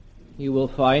You will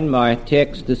find my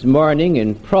text this morning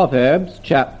in Proverbs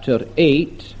chapter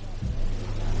 8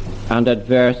 and at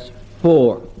verse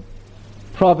 4.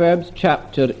 Proverbs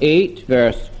chapter 8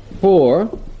 verse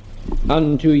 4.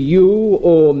 Unto you,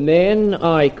 O men,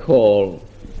 I call,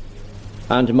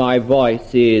 and my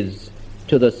voice is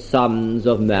to the sons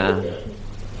of man.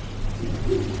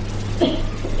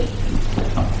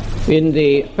 In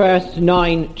the first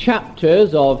 9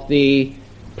 chapters of the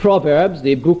Proverbs,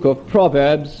 the book of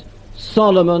Proverbs,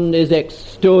 Solomon is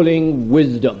extolling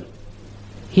wisdom.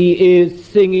 He is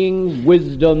singing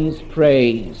wisdom's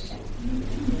praise.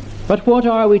 But what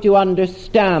are we to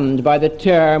understand by the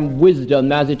term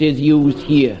wisdom as it is used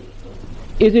here?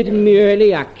 Is it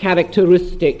merely a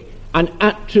characteristic, an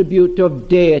attribute of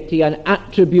deity, an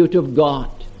attribute of God?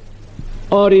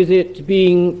 Or is it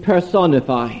being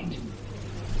personified?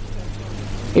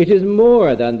 It is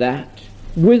more than that.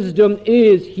 Wisdom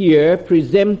is here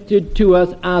presented to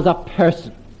us as a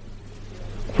person.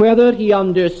 Whether he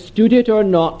understood it or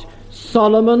not,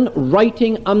 Solomon,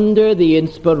 writing under the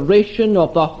inspiration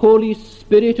of the Holy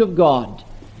Spirit of God,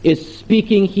 is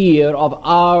speaking here of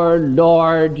our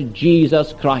Lord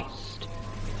Jesus Christ.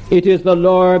 It is the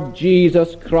Lord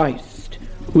Jesus Christ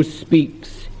who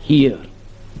speaks here.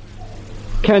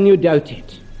 Can you doubt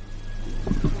it?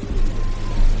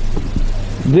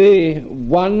 The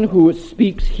one who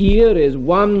speaks here is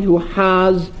one who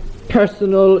has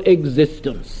personal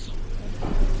existence.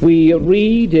 We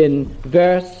read in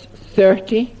verse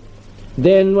 30,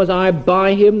 Then was I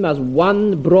by him as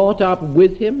one brought up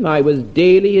with him. I was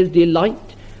daily his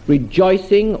delight,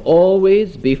 rejoicing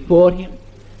always before him.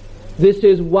 This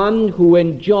is one who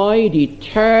enjoyed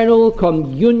eternal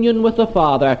communion with the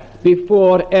Father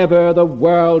before ever the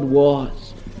world was.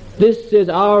 This is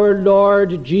our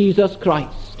Lord Jesus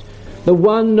Christ, the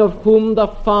one of whom the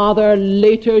Father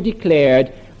later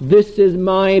declared, This is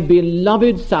my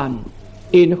beloved Son,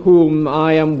 in whom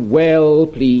I am well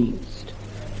pleased.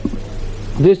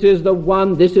 This is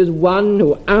one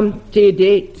who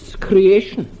antedates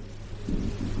creation.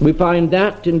 We find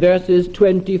that in verses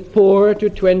 24 to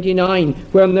 29.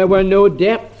 When there were no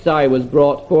depths I was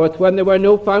brought forth, when there were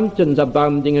no fountains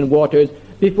abounding in waters,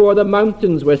 before the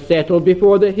mountains were settled,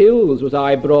 before the hills was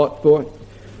I brought forth.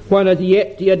 When as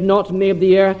yet he had not made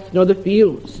the earth nor the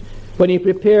fields. When he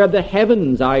prepared the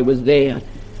heavens I was there.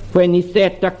 When he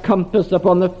set a compass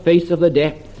upon the face of the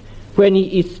depth. When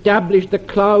he established the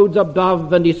clouds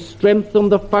above, and he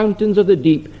strengthened the fountains of the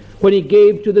deep. When he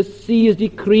gave to the seas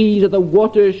decrees that the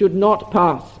waters should not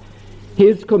pass.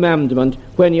 His commandment,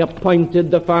 when he appointed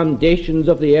the foundations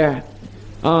of the earth.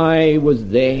 I was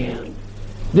there.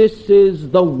 This is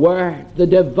the Word, the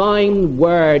divine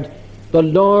Word, the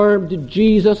Lord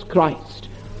Jesus Christ,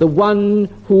 the one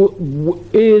who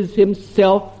is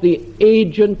himself the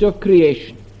agent of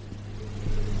creation.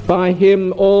 By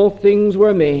him all things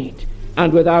were made,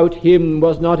 and without him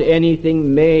was not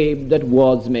anything made that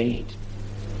was made.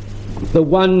 The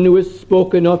one who is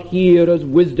spoken of here as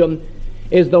wisdom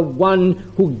is the one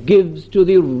who gives to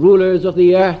the rulers of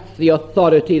the earth the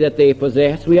authority that they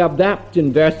possess. We have that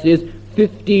in verses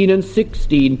 15 and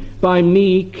 16. By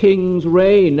me kings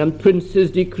reign and princes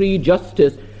decree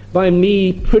justice. By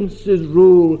me princes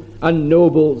rule and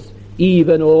nobles,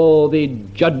 even all the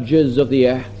judges of the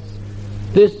earth.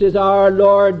 This is our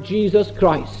Lord Jesus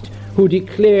Christ, who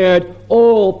declared,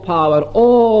 All power,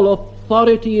 all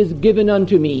authority is given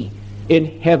unto me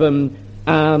in heaven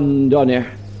and on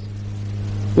earth.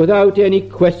 Without any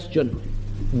question,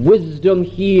 wisdom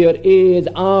here is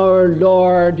our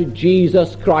Lord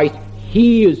Jesus Christ.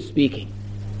 He is speaking.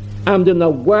 And in the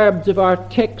words of our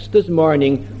text this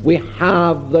morning, we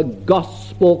have the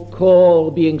gospel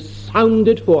call being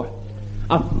sounded forth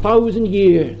 1,000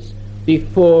 years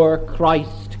before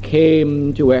Christ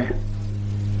came to earth.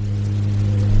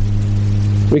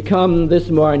 We come this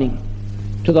morning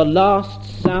to the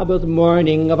last Sabbath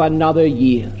morning of another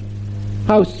year.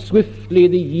 How swiftly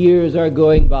the years are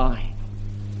going by.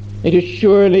 It is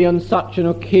surely on such an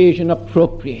occasion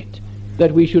appropriate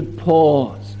that we should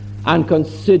pause and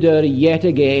consider yet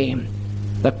again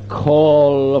the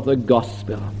call of the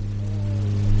gospel.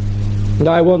 And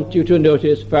I want you to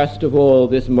notice first of all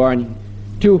this morning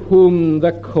to whom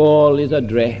the call is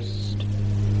addressed.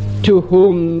 To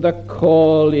whom the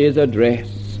call is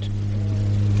addressed.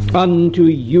 Unto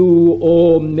you,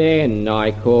 O men,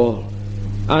 I call,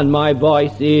 and my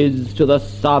voice is to the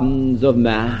sons of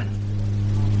man.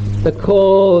 The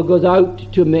call goes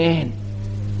out to men,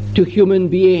 to human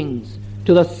beings,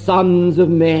 to the sons of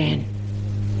men.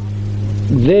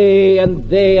 They and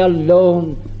they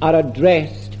alone are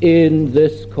addressed in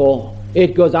this call.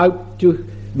 It goes out to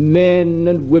men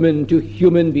and women, to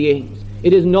human beings.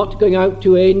 It is not going out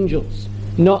to angels,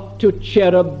 not to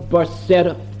cherub or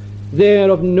seraph. They are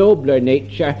of nobler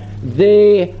nature.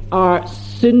 They are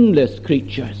sinless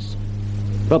creatures.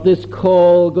 But this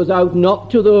call goes out not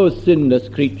to those sinless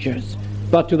creatures,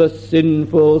 but to the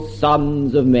sinful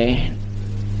sons of men.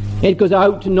 It goes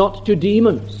out not to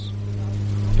demons.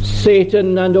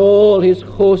 Satan and all his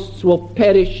hosts will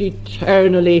perish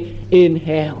eternally in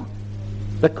hell.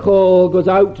 The call goes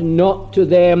out not to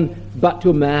them, but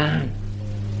to man.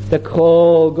 The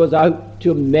call goes out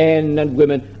to men and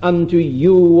women. Unto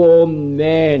you, O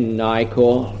men, I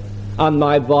call, and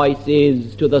my voice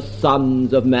is to the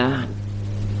sons of man.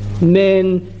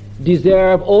 Men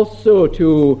deserve also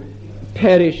to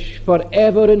perish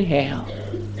forever in hell,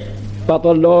 but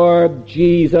the Lord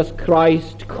Jesus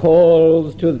Christ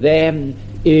calls to them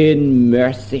in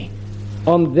mercy.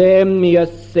 On them he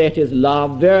has set his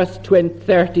love. Verse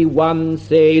 31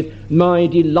 says, my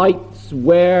delights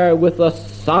were with the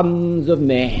sons of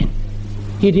men.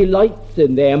 He delights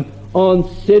in them, on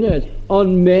sinners,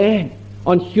 on men,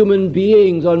 on human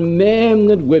beings, on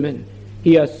men and women.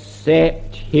 He has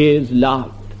set his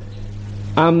love.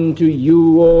 Unto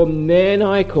you, O men,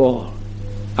 I call,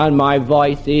 and my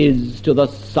voice is to the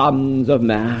sons of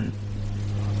man.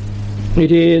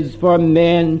 It is for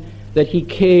men that he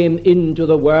came into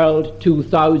the world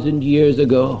 2,000 years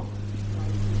ago.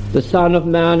 The Son of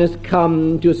Man has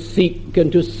come to seek and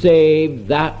to save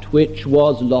that which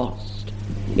was lost.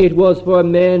 It was for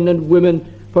men and women,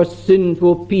 for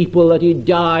sinful people, that he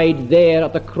died there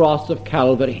at the cross of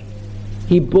Calvary.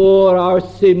 He bore our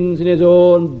sins in his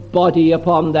own body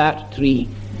upon that tree.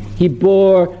 He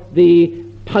bore the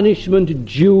punishment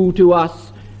due to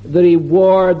us, the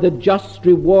reward, the just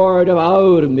reward of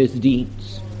our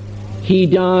misdeeds. He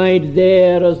died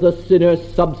there as the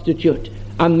sinner's substitute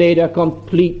and made a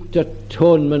complete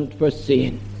atonement for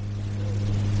sin.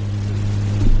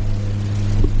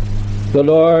 The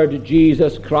Lord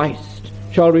Jesus Christ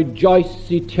shall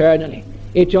rejoice eternally.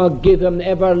 It shall give him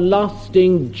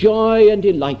everlasting joy and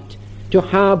delight to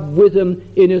have with him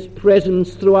in his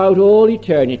presence throughout all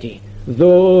eternity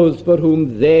those for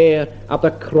whom there at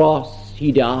the cross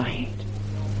he died,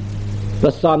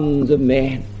 the sons of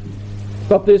men.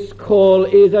 But this call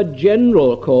is a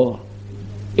general call.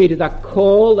 It is a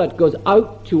call that goes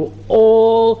out to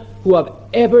all who have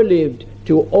ever lived,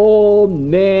 to all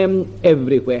men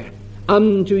everywhere.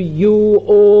 Unto you,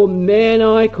 O men,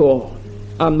 I call,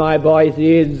 and my voice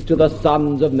is to the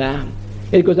sons of man.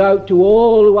 It goes out to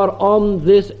all who are on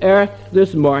this earth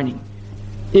this morning.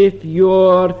 If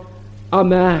you're a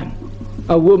man,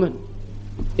 a woman,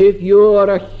 if you're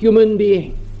a human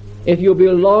being, if you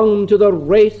belong to the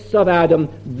race of Adam,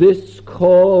 this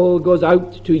call goes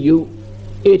out to you.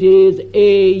 It is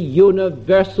a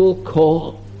universal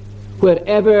call.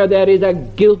 Wherever there is a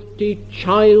guilty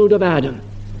child of Adam,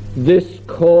 this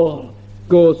call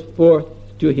goes forth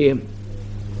to him.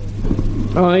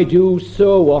 I do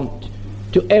so want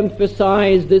to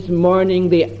emphasize this morning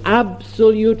the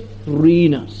absolute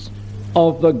freeness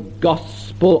of the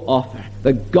gospel offer,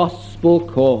 the gospel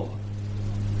call.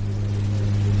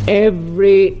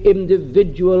 Every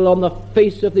individual on the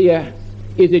face of the earth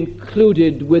is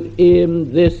included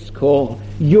within this call.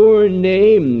 Your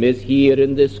name is here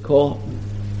in this call.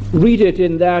 Read it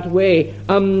in that way.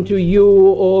 Unto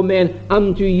you, O men,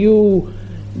 unto you,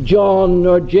 John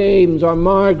or James or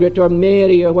Margaret or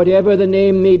Mary or whatever the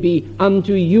name may be,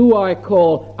 unto you I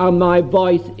call, and my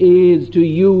voice is to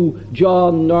you,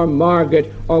 John or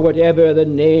Margaret or whatever the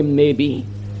name may be.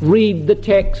 Read the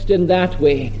text in that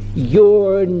way.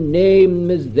 Your name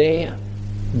is there.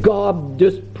 God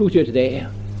just put it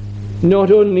there.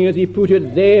 Not only has he put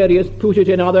it there, he has put it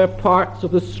in other parts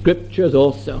of the Scriptures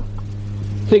also.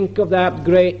 Think of that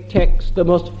great text, the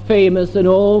most famous in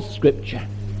all Scripture.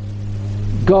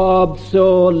 God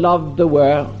so loved the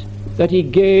world that he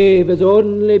gave his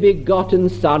only begotten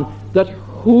Son, that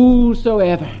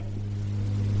whosoever,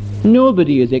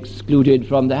 nobody is excluded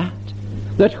from that,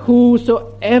 that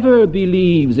whosoever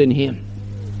believes in him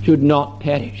should not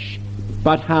perish,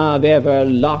 but have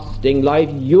everlasting life.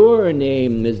 Your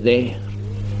name is there.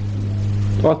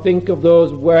 Or think of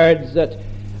those words that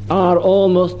are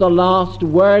almost the last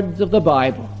words of the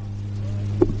Bible,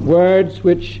 words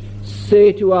which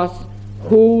say to us,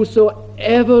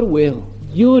 whosoever will,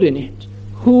 you're in it,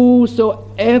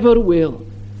 whosoever will,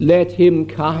 let him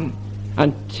come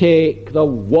and take the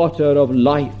water of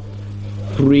life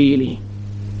freely.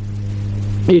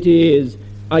 It is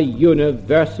a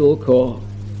universal call.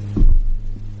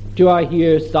 Do I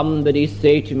hear somebody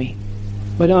say to me,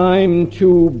 but I'm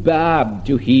too bad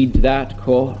to heed that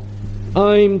call.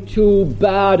 I'm too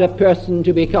bad a person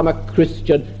to become a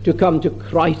Christian, to come to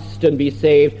Christ and be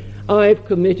saved. I've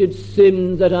committed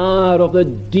sins that are of the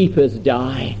deepest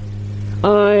dye.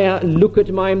 I look at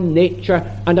my nature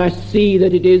and I see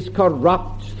that it is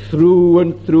corrupt through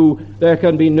and through. There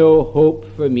can be no hope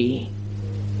for me.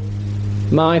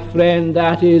 My friend,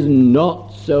 that is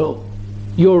not so.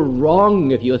 You're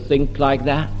wrong if you think like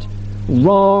that.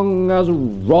 Wrong as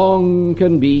wrong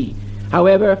can be.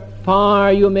 However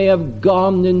far you may have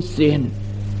gone in sin,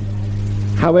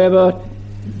 however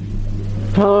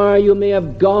far you may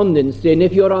have gone in sin,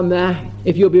 if you're a man,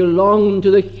 if you belong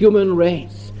to the human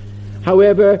race,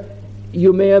 however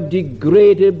you may have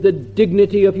degraded the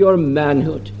dignity of your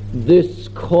manhood, this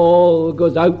call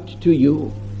goes out to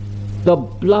you. The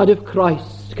blood of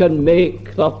Christ can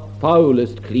make the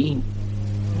foulest clean.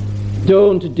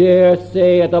 Don't dare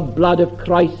say that the blood of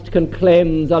Christ can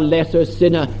cleanse a lesser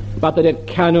sinner, but that it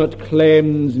cannot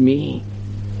cleanse me.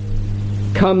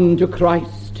 Come to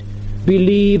Christ,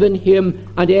 believe in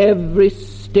him, and every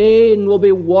stain will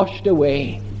be washed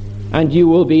away, and you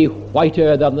will be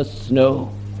whiter than the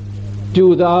snow.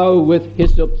 Do thou with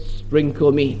hyssop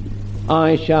sprinkle me,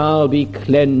 I shall be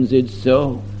cleansed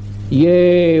so.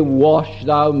 Yea, wash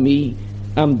thou me,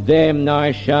 and then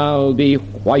I shall be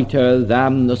whiter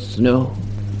than the snow.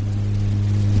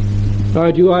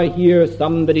 Or do I hear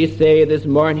somebody say this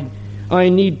morning, I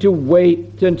need to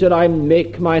wait until I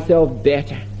make myself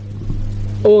better.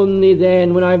 Only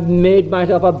then, when I've made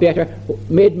myself better,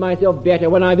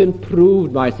 when I've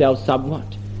improved myself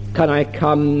somewhat, can I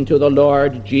come to the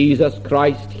Lord Jesus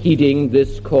Christ heeding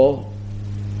this call.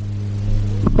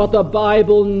 But the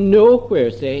Bible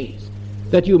nowhere says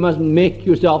that you must make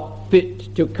yourself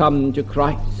fit to come to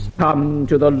Christ. Come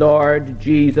to the Lord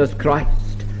Jesus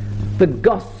Christ. The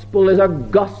gospel is a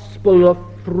gospel of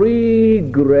free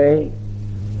grace,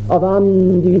 of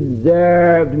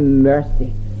undeserved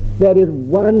mercy. There is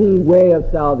one way of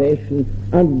salvation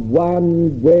and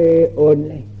one way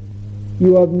only.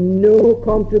 You have no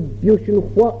contribution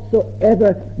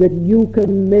whatsoever that you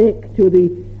can make to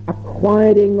the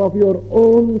acquiring of your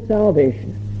own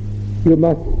salvation. You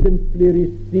must simply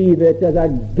receive it as a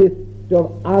gift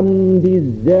of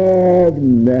undeserved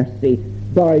mercy.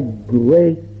 By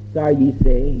grace are ye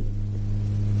saved.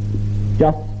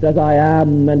 Just as I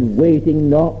am, and waiting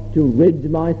not to rid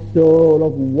my soul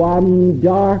of one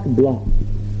dark blot,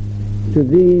 to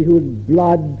thee whose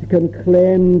blood can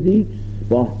cleanse each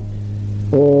spot,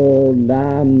 O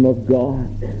Lamb of God,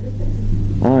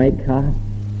 I come.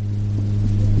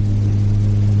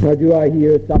 Or do I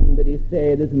hear somebody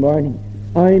say this morning,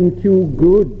 I'm too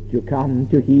good to come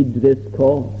to heed this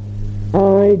call.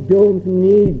 I don't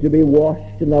need to be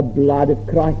washed in the blood of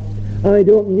Christ. I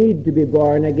don't need to be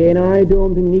born again. I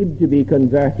don't need to be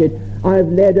converted. I've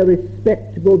led a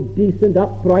respectable, decent,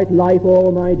 upright life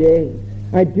all my days.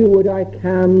 I do what I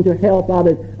can to help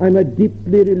others. I'm a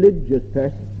deeply religious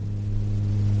person.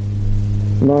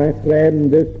 My friend,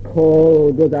 this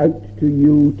call goes out to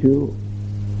you too.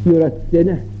 You're a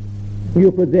sinner.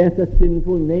 You possess a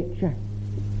sinful nature.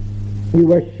 You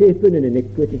were shapen in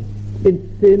iniquity.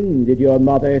 In sin did your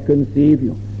mother conceive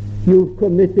you. You've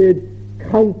committed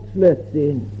countless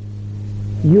sins.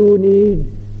 You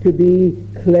need to be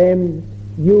cleansed.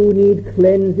 You need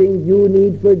cleansing. You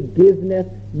need forgiveness.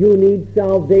 You need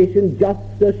salvation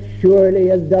just as surely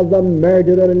as does the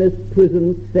murderer in his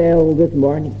prison cell this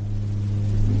morning.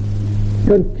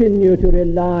 Continue to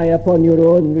rely upon your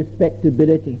own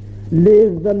respectability.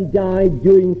 Live and die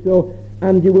doing so,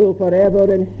 and you will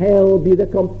forever in hell be the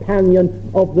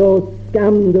companion of those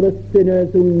scandalous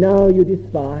sinners whom now you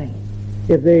despise,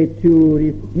 if they too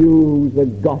refuse the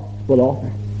gospel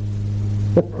offer.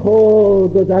 The call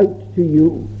goes out to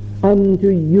you. Unto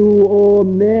you, O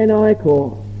men, I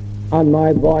call, and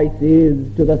my voice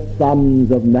is to the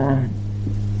sons of man.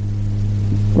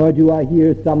 Or do I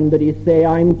hear somebody say,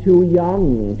 I'm too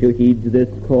young to heed this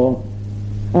call.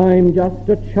 I'm just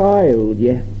a child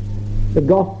yet. The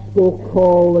gospel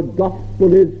call, the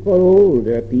gospel is for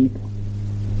older people.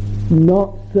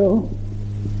 Not so.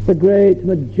 The great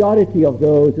majority of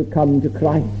those who come to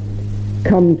Christ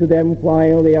come to them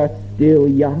while they are still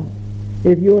young.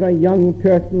 If you're a young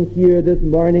person here this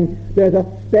morning, there's a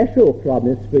special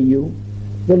promise for you.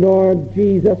 The Lord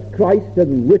Jesus Christ has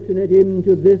written it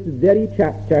into this very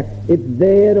chapter. It's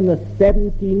there in the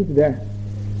 17th verse.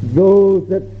 Those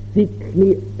that seek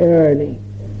me early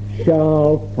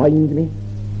shall find me.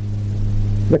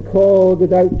 The call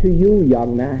goes out to you,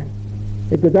 young man.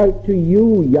 It goes out to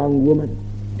you, young woman.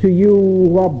 To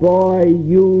you, a boy,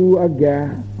 you, a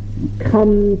girl.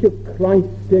 Come to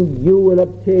Christ and you will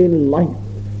obtain life.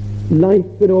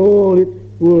 Life in all its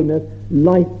fullness.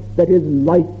 life that is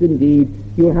life indeed.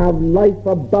 You'll have life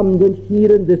abundant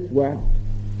here in this world,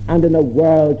 and in a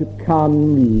world to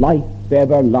come, life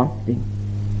everlasting.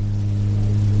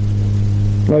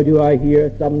 Or do I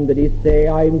hear somebody say,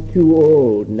 I'm too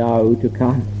old now to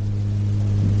come.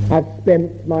 I've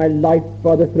spent my life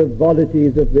for the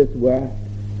frivolities of this world.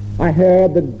 I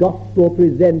heard the gospel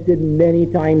presented many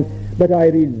times, but I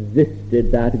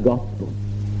resisted that gospel.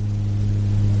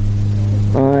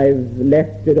 I've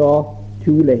left it off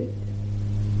too late.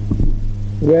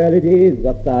 Well, it is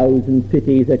 1,000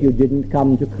 pities that you didn't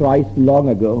come to Christ long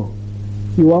ago.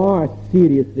 You are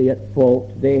seriously at fault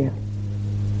there.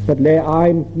 But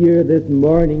I'm here this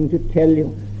morning to tell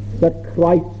you that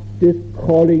Christ is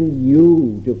calling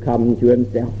you to come to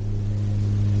himself.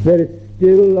 There is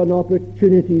still an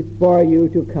opportunity for you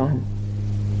to come.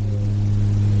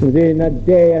 Within a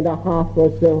day and a half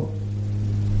or so,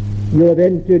 you have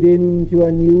entered into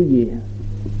a new year.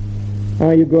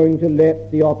 Are you going to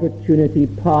let the opportunity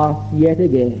pass yet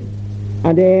again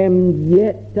and end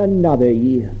yet another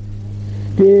year,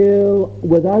 still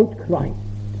without Christ,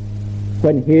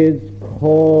 when his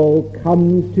call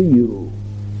comes to you?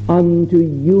 Unto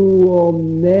you, O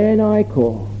men, I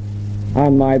call,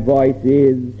 and my voice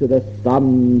is to the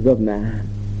sons of man.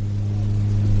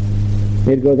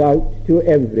 It goes out to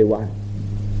everyone.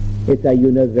 It's a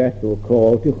universal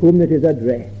call to whom it is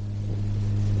addressed.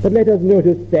 But let us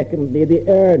notice, secondly, the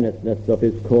earnestness of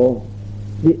his call.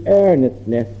 The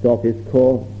earnestness of his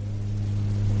call.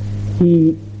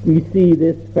 We see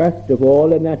this, first of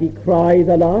all, in that he cries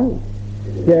aloud.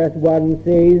 Verse 1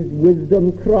 says,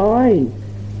 wisdom cries.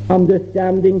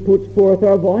 Understanding puts forth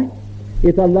her voice.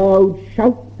 It's a loud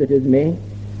shout that is made.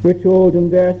 We're told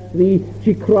in verse 3,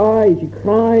 she cries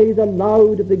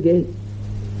aloud at the gate.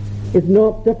 It's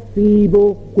not the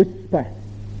feeble whisper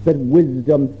that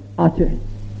wisdom utters.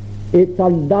 It's a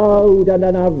loud and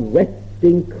an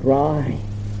arresting cry.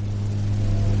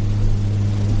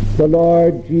 The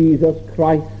Lord Jesus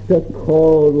Christ has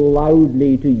called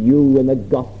loudly to you in the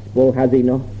gospel, has he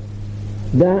not?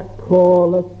 That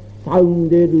call has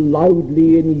sounded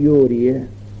loudly in your ear.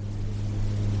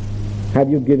 Have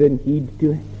you given heed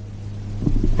to it?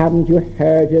 Haven't you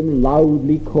heard him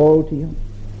loudly call to you?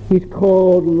 He's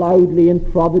called loudly in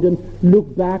providence.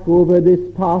 Look back over this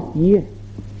past year,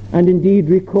 and indeed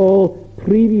recall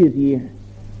previous years.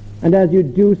 And as you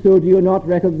do so, do you not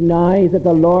recognize that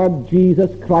the Lord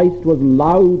Jesus Christ was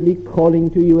loudly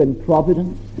calling to you in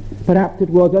providence? Perhaps it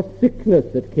was a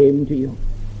sickness that came to you.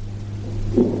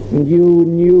 And you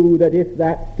knew that if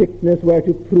that sickness were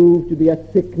to prove to be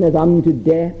a sickness unto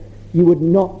death, you would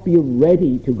not be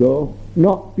ready to go,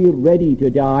 not be ready to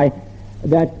die,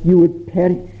 that you would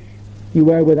perish. You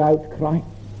were without Christ.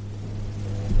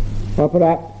 Or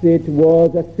perhaps it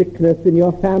was a sickness in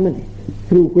your family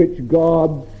through which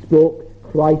God spoke,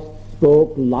 Christ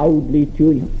spoke loudly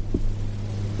to you.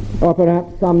 Or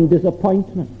perhaps some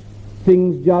disappointment.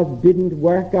 Things just didn't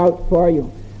work out for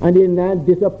you. And in that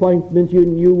disappointment you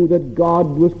knew that God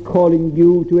was calling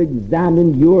you to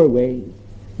examine your ways.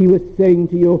 He was saying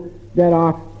to you, there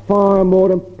are far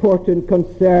more important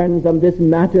concerns than this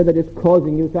matter that is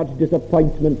causing you such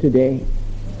disappointment today.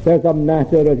 There's a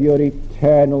matter of your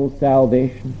eternal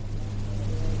salvation.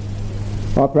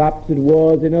 Or perhaps it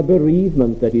was in a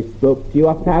bereavement that he spoke to you,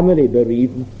 a family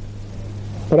bereavement.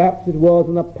 Perhaps it was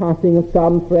in the passing of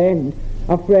some friend,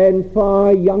 a friend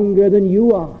far younger than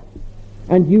you are.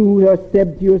 And you have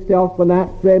said to yourself when that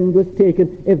friend was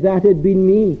taken, if that had been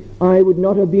me, I would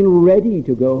not have been ready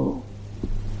to go.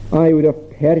 I would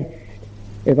have perished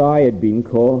if I had been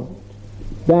called.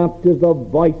 That is the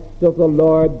voice of the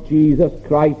Lord Jesus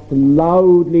Christ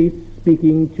loudly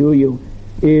speaking to you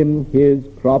in his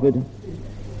providence,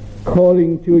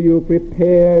 calling to you,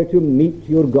 prepare to meet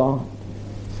your God.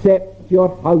 Set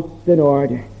your house in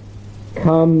order.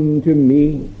 Come to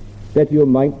me that you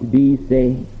might be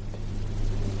saved.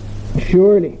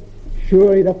 Surely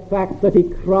the fact that he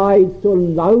cried so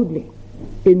loudly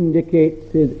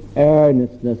indicates his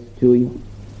earnestness to you.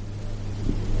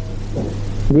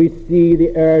 We see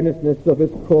the earnestness of his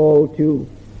call too,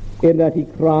 in that he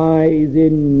cries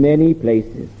in many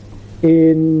places.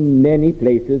 In many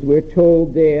places. We're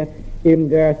told there in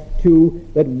verse 2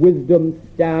 that wisdom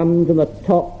stands on the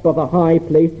top of the high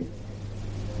places.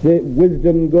 The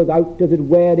wisdom goes out, as it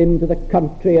were, into the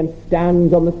country and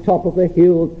stands on the top of the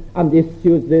hills and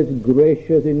issues this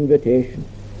gracious invitation.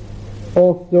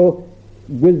 Also,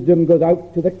 wisdom goes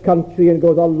out to the country and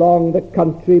goes along the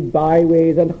country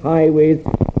byways and highways,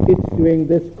 issuing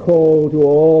this call to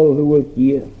all who will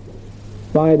hear,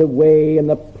 by the way and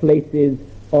the places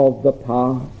of the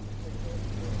path.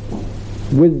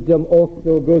 Wisdom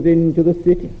also goes into the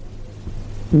city,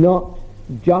 not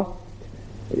just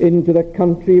into the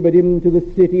country, but into the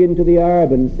city, into the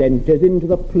urban centres, into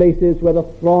the places where the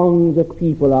throngs of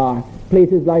people are,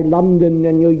 places like London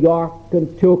and New York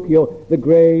and Tokyo, the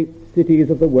great cities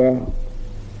of the world.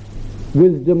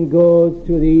 Wisdom goes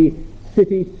to the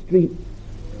city streets,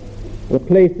 the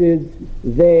places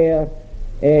there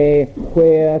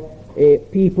where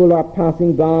people are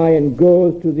passing by, and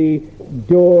goes to the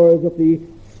doors of the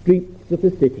streets of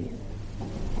the city,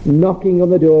 knocking on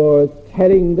the doors,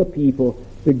 telling the people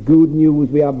the good news.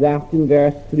 We have that in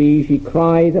verse 3. She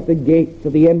cries at the gates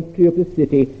of the entry of the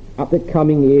city, at the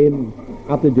coming in,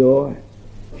 at the door.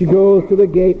 She goes to the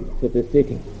gates of the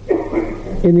city.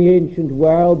 In the ancient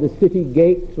world, the city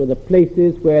gates were the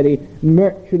places where the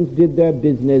merchants did their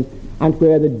business and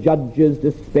where the judges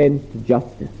dispensed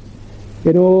justice.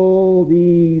 In all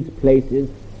these places,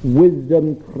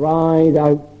 wisdom cries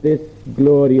out this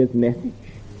glorious message.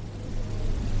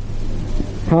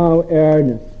 How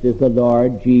earnest is the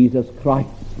Lord Jesus Christ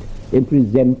in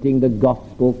presenting the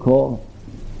gospel call.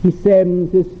 He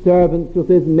sends his servants with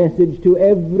his message to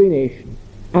every nation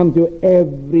and to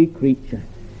every creature.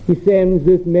 He sends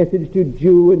this message to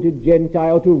Jew and to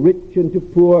Gentile, to rich and to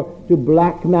poor, to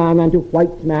black man and to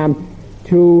white man,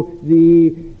 to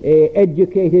the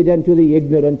educated and to the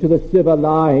ignorant, to the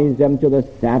civilized and to the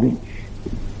savage.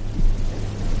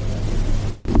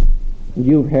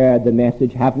 You've heard the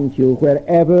message, haven't you?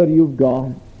 Wherever you've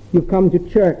gone, you've come to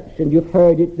church and you've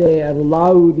heard it there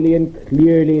loudly and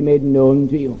clearly made known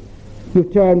to you.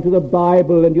 You've turned to the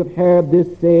Bible and you've heard this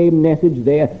same message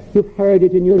there. You've heard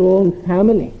it in your own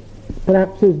family.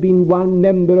 Perhaps there's been one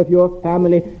member of your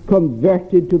family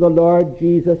converted to the Lord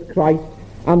Jesus Christ,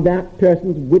 and that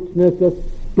person's witness has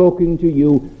spoken to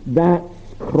you. That's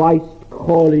Christ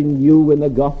calling you in the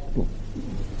gospel.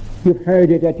 You've heard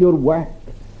it at your work.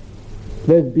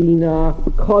 There's been a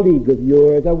colleague of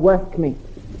yours, a workmate,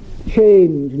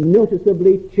 changed,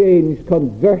 noticeably changed,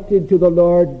 converted to the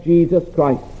Lord Jesus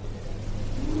Christ.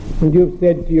 And you've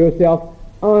said to yourself,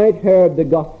 I've heard the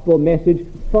gospel message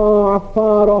far,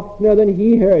 far oftener than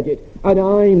he heard it, and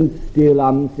I'm still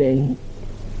unsaved.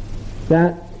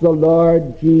 That's the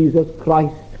Lord Jesus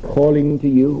Christ calling to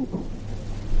you.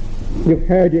 You've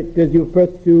heard it as you've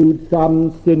pursued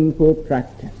some sinful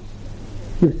practice.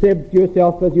 You've said to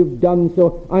yourself as you've done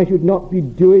so, I should not be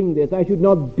doing this, I should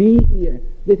not be here.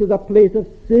 This is a place of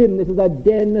sin, this is a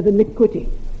den of iniquity.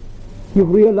 You've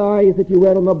realized that you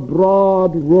were on the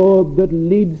broad road that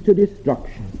leads to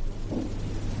destruction.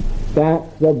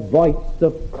 That's the voice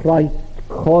of Christ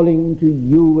calling to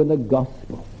you in the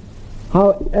gospel.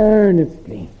 How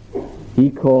earnestly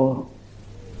he calls.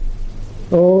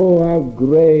 Oh, how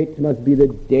great must be the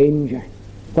danger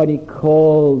when he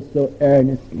calls so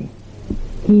earnestly.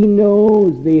 He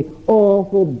knows the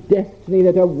awful destiny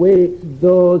that awaits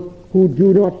those who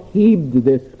do not heed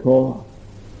this call,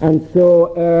 and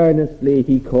so earnestly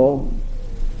he calls.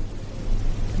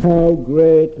 How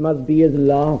great must be his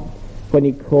love when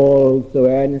he calls so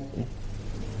earnestly.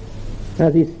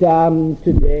 As he stands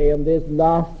today on this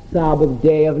last Sabbath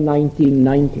day of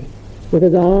 1990, with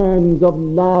his arms of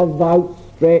love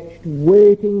outstretched,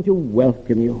 waiting to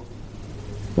welcome you.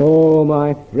 Oh,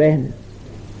 my friends,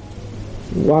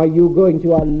 are you going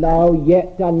to allow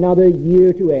yet another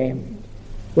year to end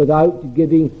without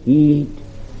giving heed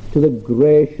to the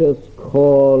gracious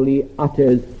call he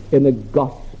utters in the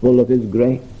gospel of his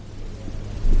grace?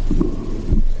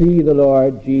 See the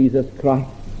Lord Jesus Christ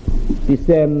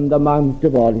descend the Mount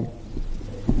of Olives.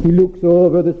 He looks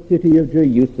over the city of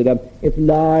Jerusalem. It's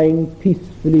lying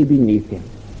peacefully beneath him.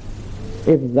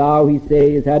 If thou, he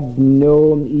says, had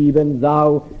known, even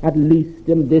thou, at least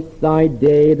in this thy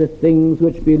day, the things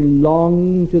which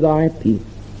belong to thy peace.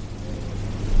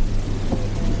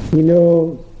 He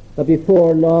knows that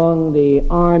before long the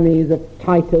armies of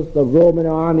Titus, the Roman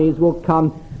armies, will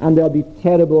come, and there'll be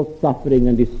terrible suffering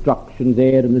and destruction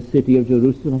there in the city of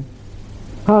Jerusalem.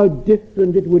 How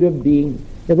different it would have been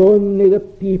if only the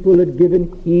people had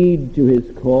given heed to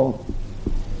his call.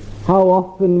 How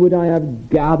often would I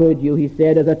have gathered you, he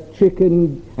said, as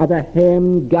a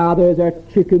hen gathers her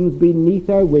chickens beneath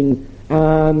her wings,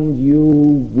 and you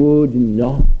would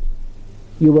not.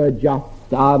 You were just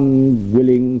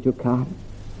unwilling to come.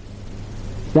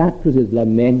 That was his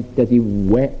lament as he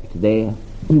wept there.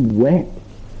 He wept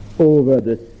over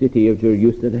the city of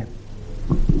Jerusalem.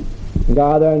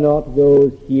 God, are not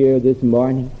those here this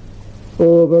morning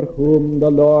over whom the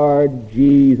Lord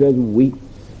Jesus weeps?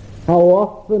 How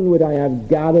often would I have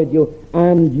gathered you,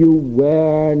 and you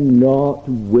were not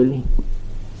willing?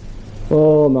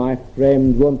 Oh, my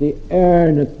friend, won't the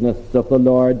earnestness of the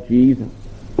Lord Jesus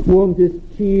Won't his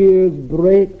tears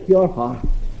break your heart?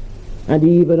 And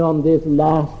even on this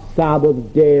last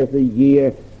Sabbath day of the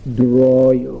year,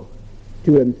 draw you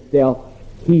to himself,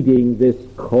 heeding this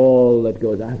call that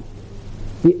goes out.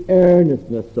 The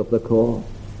earnestness of the call.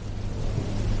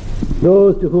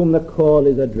 Those to whom the call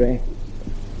is addressed.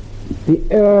 The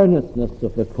earnestness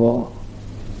of the call.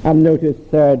 And notice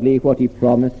thirdly what he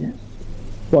promises.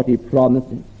 What he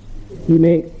promises. He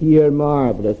makes here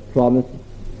marvelous promises.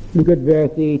 Look at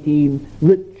verse 18.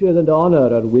 Riches and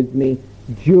honor are with me,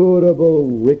 durable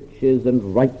riches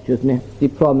and righteousness. He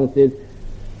promises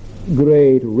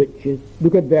great riches.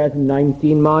 Look at verse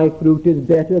 19. My fruit is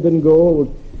better than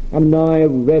gold, and my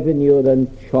revenue than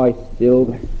choice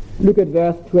silver. Look at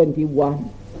verse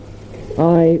 21.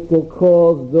 I will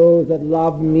cause those that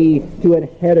love me to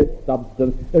inherit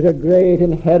substance. There's a great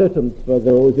inheritance for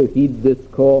those who heed this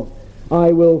call.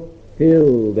 I will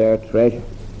fill their treasure.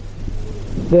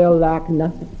 They'll lack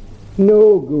nothing.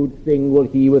 No good thing will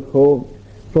he withhold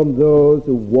from those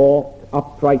who walk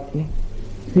uprightly.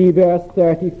 See verse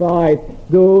 35.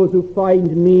 Those who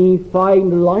find me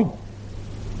find life.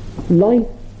 Life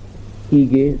he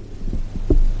gives.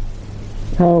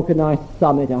 How can I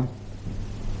sum it up?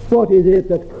 What is it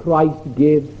that Christ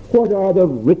gives? What are the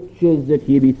riches that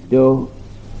he bestows?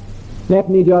 Let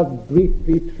me just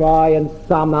briefly try and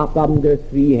sum up under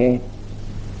three heads.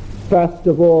 First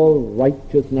of all,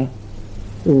 righteousness.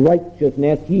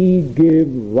 Righteousness. He gives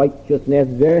righteousness.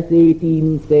 Verse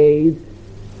 18 says,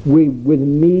 with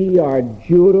me are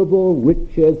durable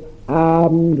riches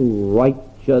and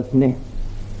righteousness.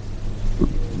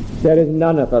 There is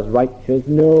none of us righteous,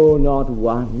 no, not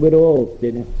one. We're all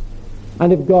sinners.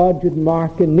 And if God should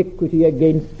mark iniquity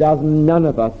against us, none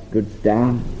of us could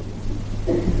stand.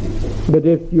 But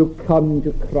if you come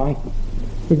to Christ,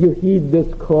 if you heed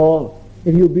this call,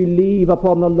 if you believe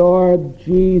upon the Lord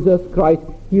Jesus Christ,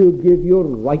 he'll give you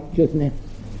righteousness.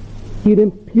 He'll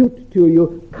impute to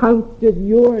you, count as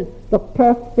yours, the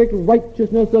perfect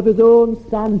righteousness of his own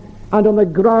Son. And on the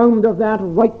ground of that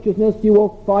righteousness you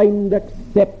will find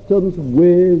acceptance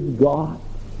with God.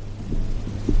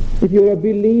 If you're a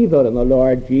believer in the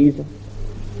Lord Jesus,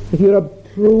 if you're a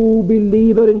true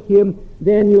believer in him,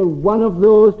 then you're one of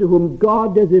those to whom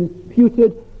God has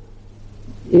imputed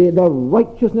the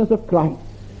righteousness of Christ.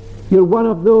 You're one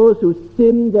of those whose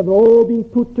sins have all been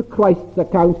put to Christ's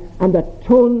account and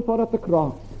atoned for at the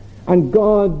cross. And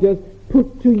God has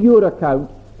put to your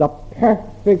account the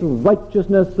perfect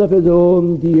righteousness of his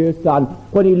own dear Son.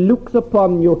 When he looks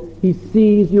upon you, he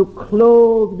sees you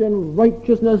clothed in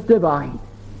righteousness divine,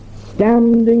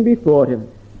 standing before him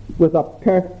with the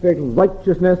perfect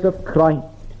righteousness of Christ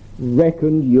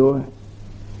reckoned yours.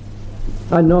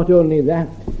 And not only that,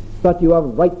 but you have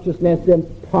righteousness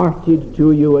imparted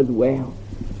to you as well.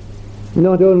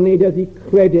 Not only does he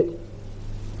credit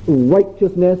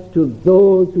righteousness to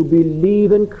those who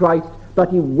believe in Christ, but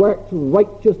he works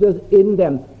righteousness in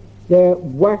them. The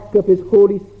work of his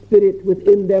Holy Spirit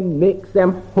within them makes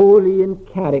them holy in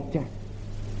character.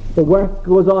 The work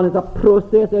goes on, it's a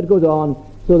process that goes on,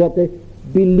 so that the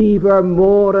believer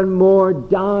more and more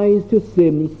dies to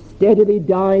sin. He steadily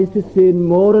dies to sin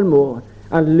more and more,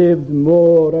 and lives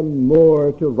more and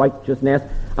more to righteousness.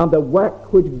 And the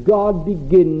work which God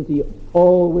begins, he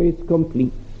always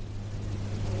completes.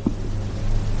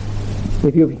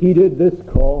 If you've heeded this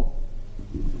call,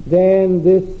 then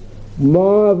this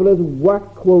marvelous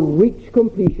work will reach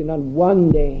completion, and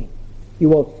one day you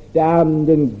will stand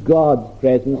in God's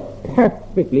presence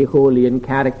perfectly holy in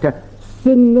character,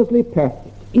 sinlessly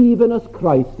perfect, even as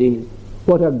Christ is.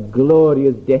 What a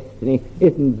glorious destiny.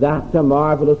 Isn't that a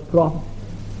marvelous promise?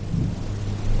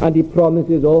 And he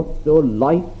promises also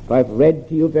life. I've read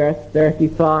to you verse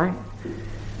 35.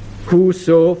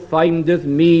 Whoso findeth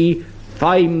me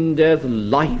findeth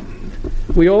life.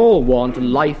 We all want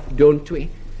life, don't we?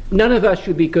 None of us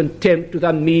should be content with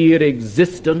a mere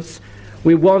existence.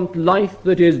 We want life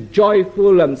that is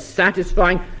joyful and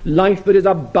satisfying, life that is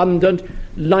abundant,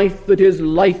 life that is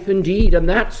life indeed. And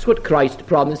that's what Christ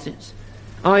promises.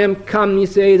 I am come, he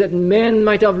says, that men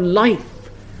might have life,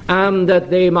 and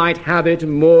that they might have it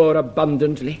more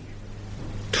abundantly.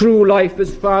 True life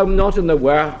is found not in the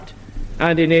world,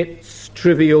 and in its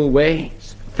trivial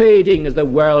ways. Fading is the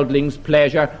worldling's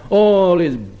pleasure, all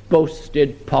is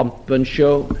boasted pomp and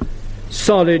show.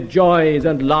 Solid joys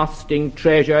and lasting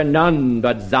treasure none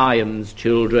but Zion's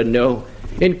children know.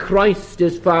 In Christ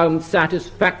is found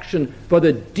satisfaction for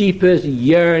the deepest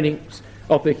yearnings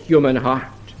of the human heart.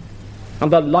 And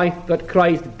the life that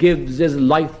Christ gives is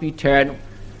life eternal.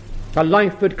 A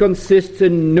life that consists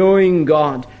in knowing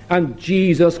God and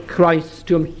Jesus Christ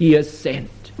whom he has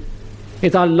sent.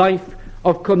 It's a life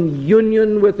of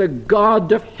communion with the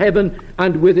God of heaven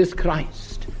and with his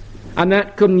Christ. And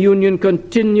that communion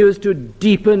continues to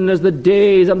deepen as the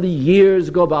days and the years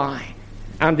go by.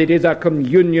 And it is a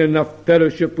communion of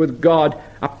fellowship with God,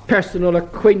 a personal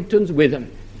acquaintance with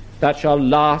him, that shall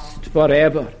last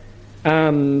forever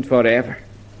and forever.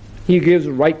 He gives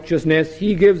righteousness,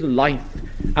 he gives life,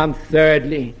 and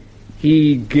thirdly,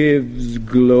 he gives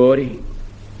glory.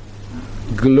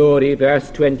 Glory, verse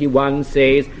 21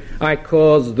 says, I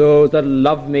cause those that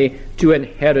love me to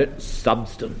inherit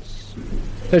substance.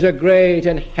 There's a great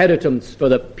inheritance for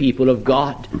the people of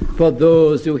God, for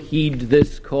those who heed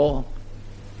this call.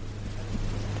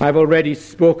 I've already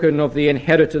spoken of the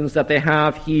inheritance that they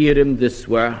have here in this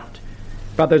world.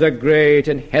 But there's a great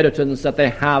inheritance that they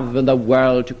have in the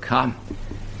world to come.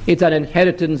 It's an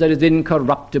inheritance that is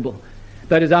incorruptible,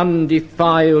 that is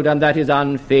undefiled, and that is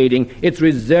unfading. It's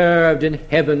reserved in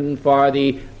heaven for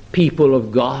the people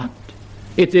of God.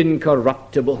 It's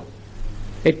incorruptible.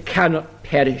 It cannot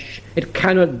perish. It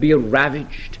cannot be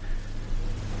ravaged.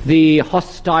 The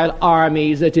hostile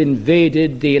armies that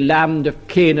invaded the land of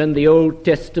Canaan, the Old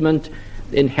Testament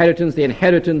inheritance, the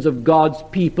inheritance of God's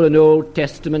people in Old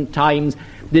Testament times,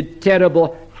 did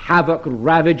terrible havoc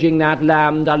ravaging that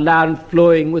land, a land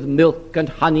flowing with milk and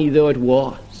honey though it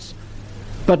was.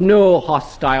 But no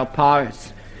hostile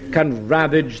powers can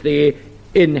ravage the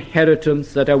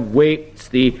inheritance that awaits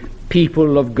the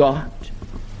people of God.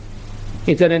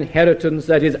 It's an inheritance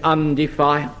that is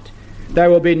undefiled. There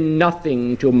will be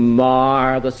nothing to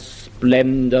mar the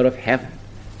splendor of heaven.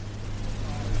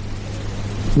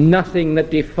 Nothing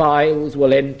that defiles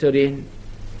will enter in.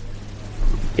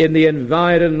 In the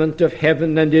environment of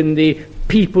heaven and in the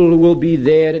people who will be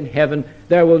there in heaven,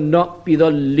 there will not be the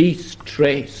least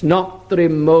trace, not the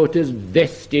remotest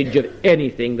vestige of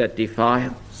anything that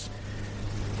defiles.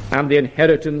 And the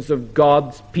inheritance of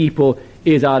God's people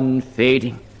is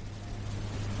unfading.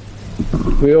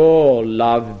 We all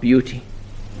love beauty.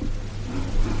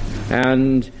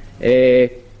 And there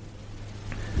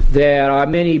are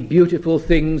many beautiful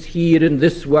things here in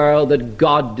this world that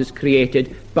God has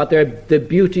created, but the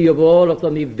beauty of all of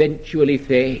them eventually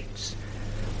fades.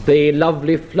 The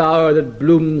lovely flower that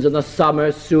blooms in the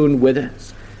summer soon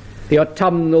withers. The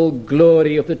autumnal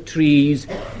glory of the trees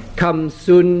comes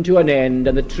soon to an end,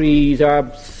 and the trees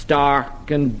are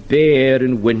stark and bare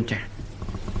in winter.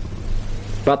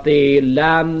 But the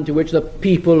land to which the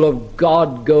people of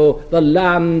God go, the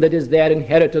land that is their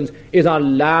inheritance, is a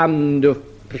land of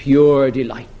pure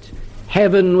delight.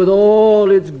 Heaven with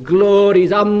all its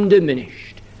glories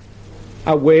undiminished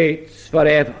awaits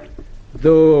forever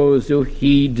those who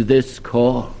heed this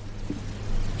call.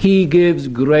 He gives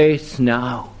grace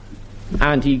now,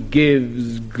 and he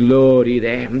gives glory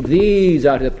then. These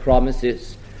are the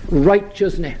promises: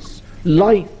 righteousness,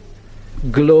 life,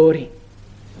 glory.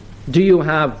 Do you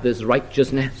have this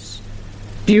righteousness?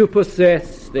 Do you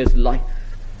possess this life?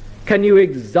 Can you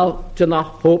exult in the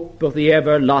hope of the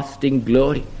everlasting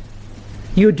glory?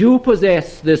 You do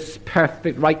possess this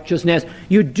perfect righteousness.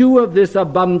 You do have this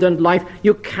abundant life.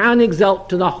 You can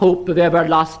exult in the hope of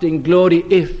everlasting glory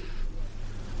if,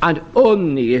 and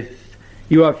only if,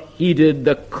 you have heeded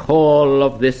the call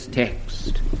of this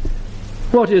text.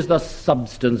 What is the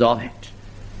substance of it?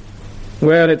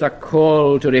 Well, it's a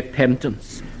call to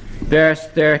repentance. Verse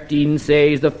 13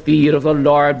 says, the fear of the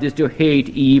Lord is to hate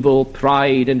evil,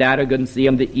 pride and arrogancy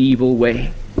and the evil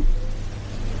way.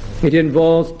 It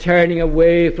involves turning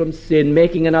away from sin,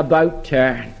 making an about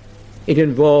turn. It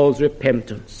involves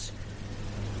repentance.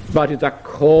 But it's a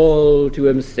call to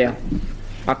himself,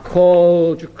 a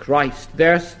call to Christ.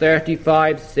 Verse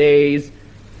 35 says,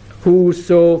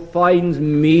 whoso finds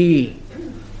me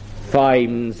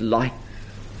finds life.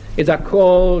 It's a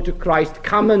call to Christ.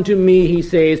 Come unto me, he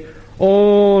says,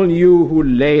 all you who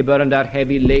labor and are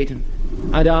heavy laden,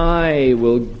 and I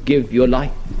will give you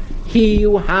life. He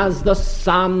who has the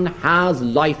Son has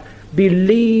life.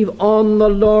 Believe on the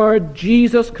Lord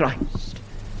Jesus Christ,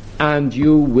 and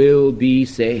you will be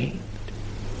saved.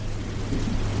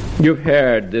 You've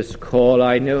heard this call,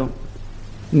 I know,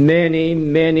 many,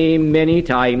 many, many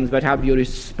times, but have you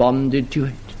responded to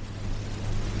it?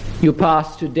 You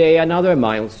pass today another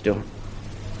milestone.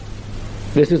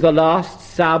 This is the last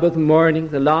Sabbath morning,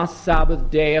 the last Sabbath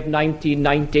day of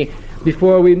 1990.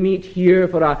 Before we meet here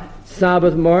for a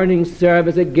Sabbath morning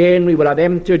service again, we will have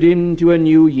entered into a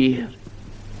new year.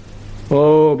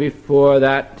 Oh, before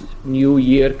that new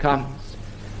year comes,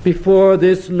 before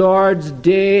this Lord's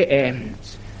day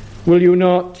ends, will you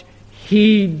not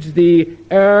heed the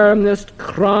earnest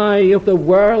cry of the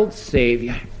world's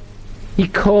Saviour? He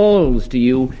calls to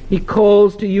you. He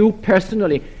calls to you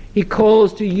personally. He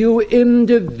calls to you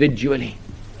individually.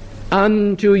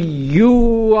 Unto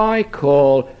you I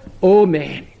call, O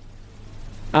men,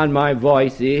 and my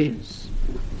voice is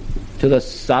to the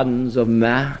sons of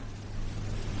man.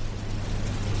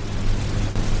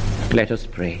 Let us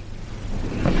pray.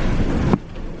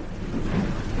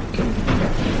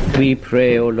 We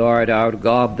pray, O Lord our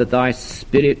God, that thy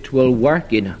Spirit will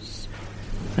work in us,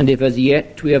 and if as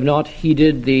yet we have not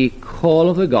heeded the call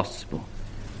of the gospel,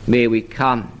 may we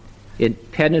come in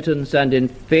penitence and in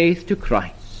faith to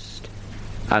Christ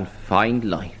and find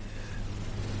life.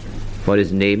 For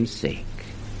his name's sake.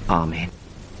 Amen.